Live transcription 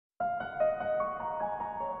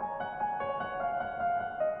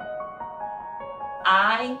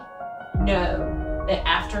I know that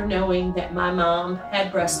after knowing that my mom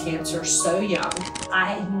had breast cancer so young,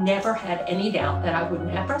 I never had any doubt that I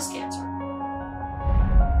wouldn't have breast cancer.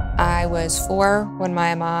 I was 4 when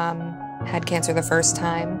my mom had cancer the first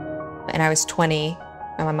time, and I was 20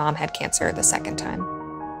 when my mom had cancer the second time.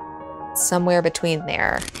 Somewhere between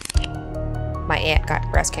there, my aunt got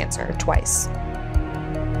breast cancer twice.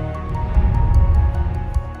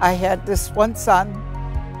 I had this one son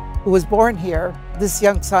who was born here. This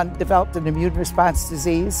young son developed an immune response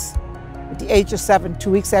disease. At the age of 7,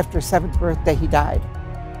 2 weeks after his 7th birthday, he died.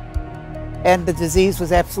 And the disease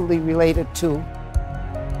was absolutely related to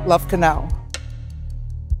Love Canal.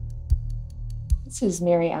 This is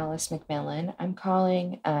Mary Alice McMillan. I'm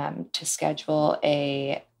calling to schedule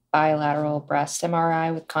a bilateral breast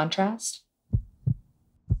MRI with contrast.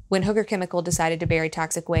 When Hooker Chemical decided to bury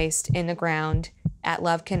toxic waste in the ground at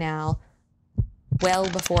Love Canal well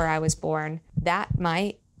before I was born, that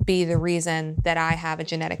might be the reason that I have a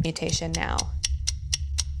genetic mutation now.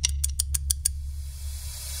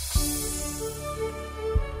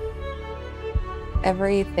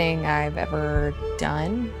 Everything I've ever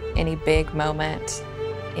done, any big moment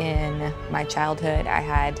in my childhood, I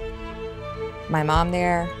had my mom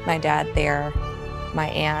there, my dad there, my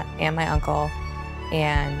aunt and my uncle,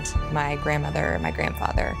 and my grandmother and my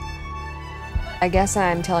grandfather. I guess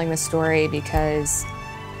I'm telling this story because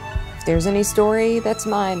if there's any story that's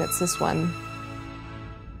mine, it's this one.